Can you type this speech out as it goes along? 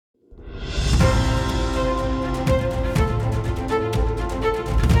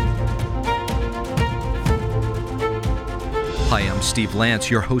Steve Lance,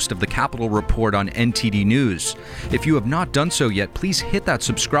 your host of the Capitol Report on NTD News. If you have not done so yet, please hit that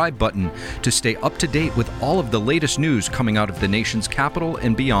subscribe button to stay up to date with all of the latest news coming out of the nation's capital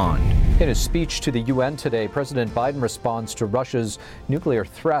and beyond. In his speech to the UN today, President Biden responds to Russia's nuclear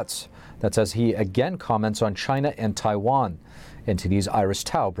threats. That's as he again comments on China and Taiwan. NTD's Iris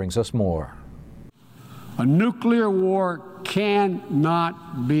Tao brings us more. A nuclear war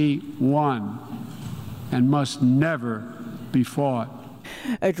cannot be won and must never be fought.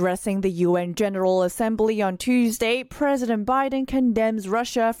 Addressing the UN General Assembly on Tuesday, President Biden condemns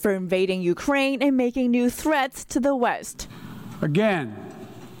Russia for invading Ukraine and making new threats to the West. Again,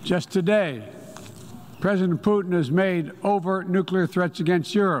 just today, President Putin has made overt nuclear threats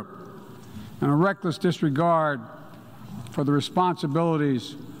against Europe and a reckless disregard for the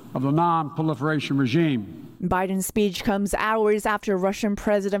responsibilities of the non-proliferation regime. Biden's speech comes hours after Russian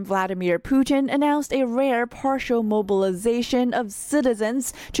President Vladimir Putin announced a rare partial mobilization of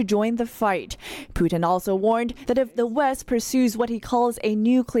citizens to join the fight. Putin also warned that if the West pursues what he calls a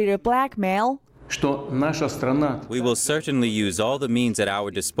nuclear blackmail, we will certainly use all the means at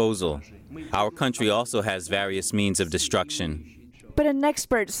our disposal. Our country also has various means of destruction. But an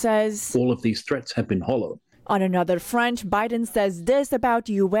expert says all of these threats have been hollow. On another front, Biden says this about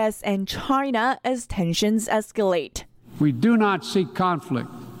U.S. and China as tensions escalate. We do not seek conflict.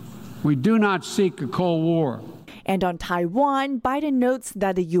 We do not seek a Cold War. And on Taiwan, Biden notes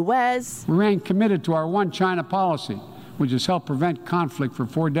that the U.S. remain committed to our one China policy, which has helped prevent conflict for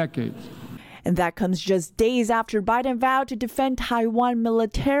 4 decades. And that comes just days after Biden vowed to defend Taiwan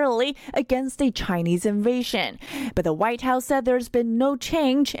militarily against a Chinese invasion. But the White House said there's been no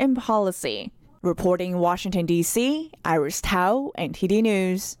change in policy. Reporting in Washington, D.C., Iris Tao, NTD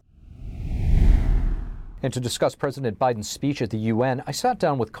News. And to discuss President Biden's speech at the UN, I sat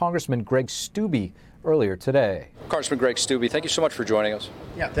down with Congressman Greg Steube earlier today. Congressman Greg Steube, thank you so much for joining us.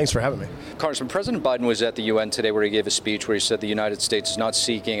 Yeah, thanks for having me. Congressman, President Biden was at the UN today where he gave a speech where he said the United States is not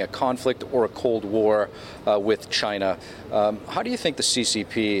seeking a conflict or a Cold War with China. How do you think the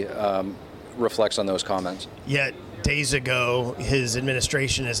CCP reflects on those comments? Yeah. Days ago, his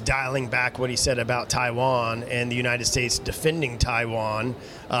administration is dialing back what he said about Taiwan and the United States defending Taiwan.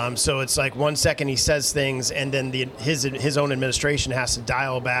 So it's like 1 second he says things, and then his own administration has to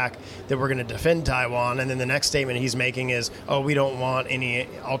dial back that we're going to defend Taiwan. And then the next statement he's making is, oh, we don't want any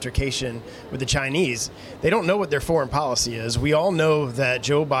altercation with the Chinese. They don't know what their foreign policy is. We all know that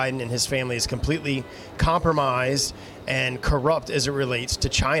Joe Biden and his family is completely compromised and corrupt as it relates to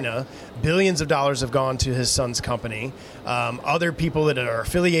China. Billions of dollars have gone to his son's company. Other people that are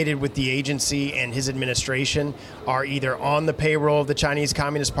affiliated with the agency and his administration are either on the payroll of the Chinese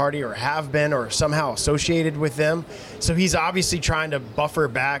Communist Party or have been or somehow associated with them. So he's obviously trying to buffer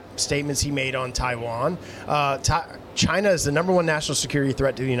back statements he made on Taiwan. China is the number one national security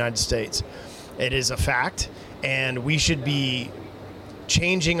threat to the United States. It is a fact, and we should be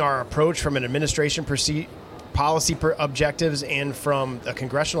changing our approach from an administration policy objectives and from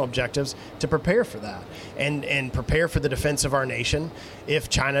congressional objectives to prepare for that and prepare for the defense of our nation if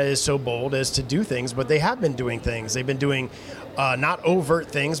China is so bold as to do things. But they have been doing things. They've been doing not overt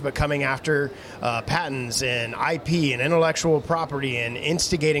things, but coming after patents and IP and intellectual property and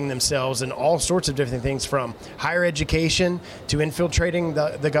instigating themselves in all sorts of different things, from higher education to infiltrating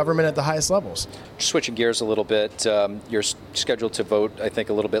the government at the highest levels. Switching gears a little bit, you're scheduled to vote, I think,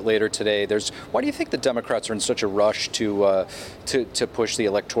 a little bit later today. Why do you think the Democrats are in such a rush to push the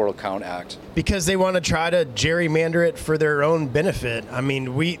Electoral Count Act? Because they want to try to gerrymander it for their own benefit. I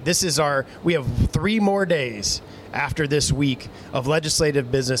mean, we have 3 more days after this week of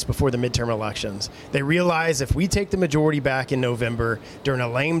legislative business before the midterm elections. They realize if we take the majority back in November during a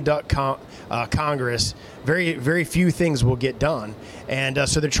lame duck Congress, very, very few things will get done. And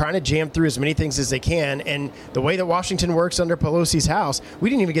so they're trying to jam through as many things as they can. And the way that Washington works under Pelosi's House, we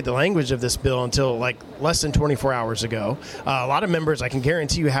didn't even get the language of this bill until like less than 24 hours ago. A lot of members, I can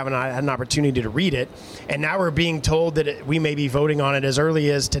guarantee you, haven't had an opportunity to read it. And now we're being told that we may be voting on it as early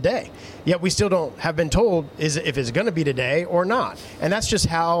as today. Yet we still have been told if it's going to be today or not. And that's just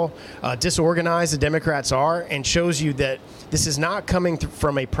how disorganized the Democrats are, and shows you that this is not coming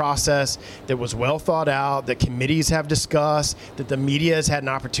from a process that was well thought out, that committees have discussed, that the media has had an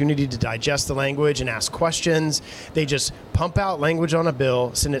opportunity to digest the language and ask questions. They just pump out language on a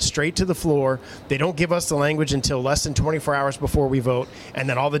bill, send it straight to the floor. They don't give us the language until less than 24 hours before we vote, and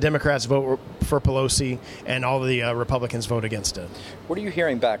then all the Democrats vote for Pelosi and all the Republicans vote against it. What are you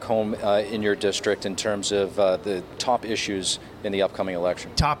hearing back home in your district in terms of the top issues in the upcoming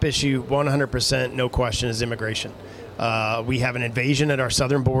election? Top issue, 100%, no question, is immigration. We have an invasion at our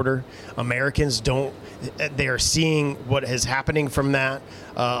southern border. Americans they are seeing what is happening from that.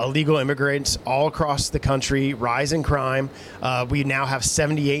 Illegal immigrants all across the country, rise in crime. We now have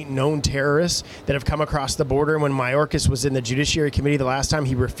 78 known terrorists that have come across the border. When Mayorkas was in the Judiciary Committee the last time,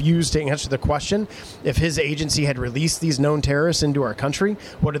 he refused to answer the question if his agency had released these known terrorists into our country.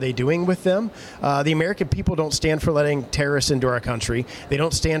 What are they doing with them? The American people don't stand for letting terrorists into our country. They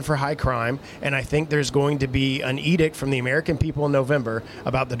don't stand for high crime. And I think there's going to be an edict from the American people in November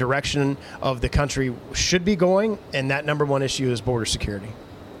about the direction of the country should be going. And that number one issue is border security.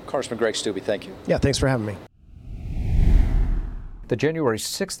 Congressman Greg Steube, thank you. Yeah, thanks for having me. The January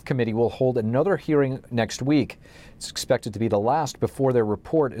 6th committee will hold another hearing next week. It's expected to be the last before their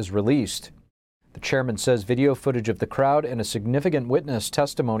report is released. The chairman says video footage of the crowd and a significant witness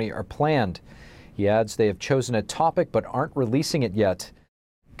testimony are planned. He adds they have chosen a topic but aren't releasing it yet.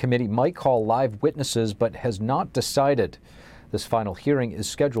 The committee might call live witnesses but has not decided. This final hearing is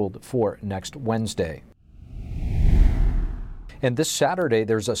scheduled for next Wednesday. And this Saturday,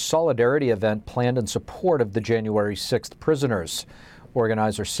 there's a solidarity event planned in support of the January 6th prisoners.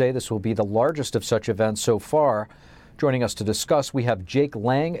 Organizers say this will be the largest of such events so far. Joining us to discuss, we have Jake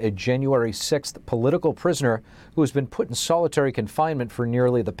Lang, a January 6th political prisoner who has been put in solitary confinement for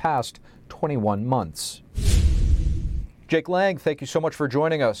nearly the past 21 months. Jake Lang, thank you so much for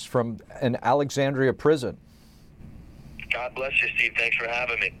joining us from an Alexandria prison. God bless you, Steve. Thanks for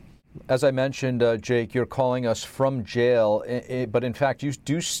having me. As I mentioned, Jake, you're calling us from jail, but in fact, you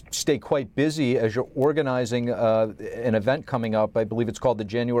do stay quite busy as you're organizing an event coming up. I believe it's called the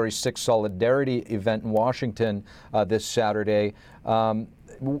January 6th Solidarity event in Washington this Saturday.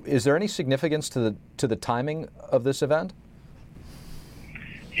 Is there any significance to the timing of this event?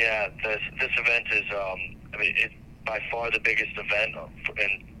 Yeah, this event is, it's by far the biggest event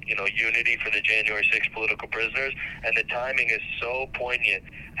in unity for the January 6th political prisoners, and the timing is so poignant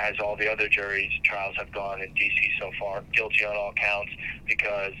as all the other juries trials have gone in D.C. so far, guilty on all counts,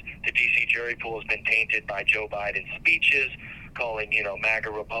 because the D.C. jury pool has been tainted by Joe Biden's speeches, calling, MAGA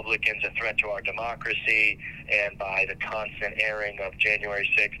Republicans a threat to our democracy, and by the constant airing of January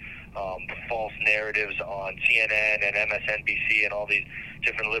 6th false narratives on CNN and MSNBC and all these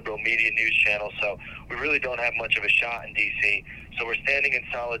different liberal media news channels. So we really don't have much of a shot in D.C. So we're standing in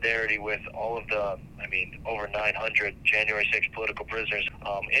solidarity with all of the, over 900 January 6th political prisoners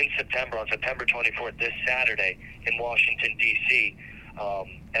in September, on September 24th, this Saturday in Washington, D.C.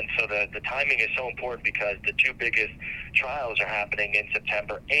 And so the timing is so important because the two biggest trials are happening in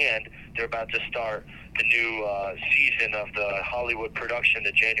September, and they're about to start the new season of the Hollywood production,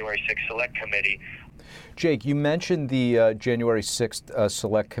 the January 6th Select Committee. Jake, you mentioned the January 6th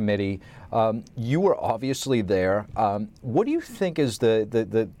Select Committee. You were obviously there. What do you think is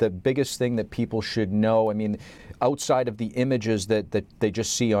the biggest thing that people should know? Outside of the images that they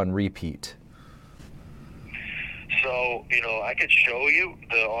just see on repeat. So, I could show you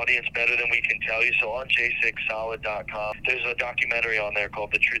the audience better than we can tell you. So on j6solid.com, there's a documentary on there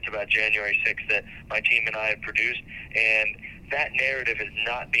called The Truth About January 6th that my team and I have produced. And that narrative is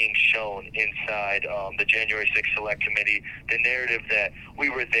not being shown inside the January 6th Select Committee. The narrative that we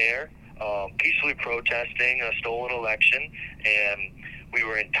were there peacefully protesting a stolen election, and we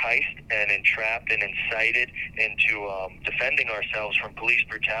were enticed and entrapped and incited into defending ourselves from police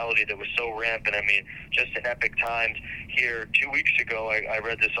brutality that was so rampant. Just in epic times here 2 weeks ago, I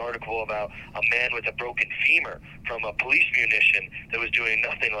read this article about a man with a broken femur from a police munition that was doing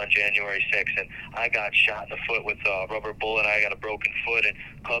nothing on January 6th. And I got shot in the foot with a rubber bullet. I got a broken foot and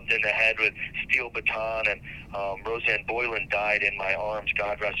clubbed in the head with steel baton. And Roseanne Boylan died in my arms,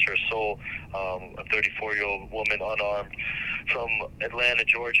 God rest her soul, a 34-year-old woman unarmed from Atlanta,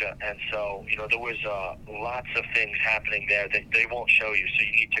 Georgia. And so, there was lots of things happening there that they won't show you. So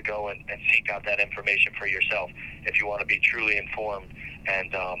you need to go and seek out that information for yourself if you want to be truly informed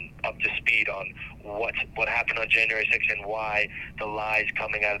and up to speed on what happened on January 6th and why the lies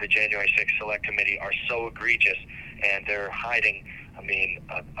coming out of the January 6th Select Committee are so egregious, and they're hiding,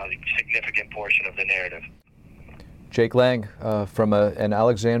 a significant portion of the narrative. Jake Lang from an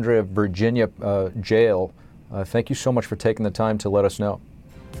Alexandria, Virginia jail. Thank you so much for taking the time to let us know.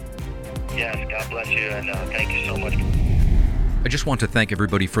 Yes, God bless you, and thank you so much. I just want to thank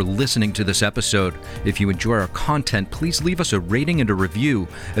everybody for listening to this episode. If you enjoy our content, please leave us a rating and a review,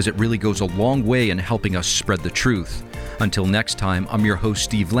 as it really goes a long way in helping us spread the truth. Until next time, I'm your host,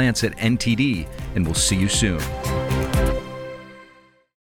 Steve Lance at NTD, and we'll see you soon.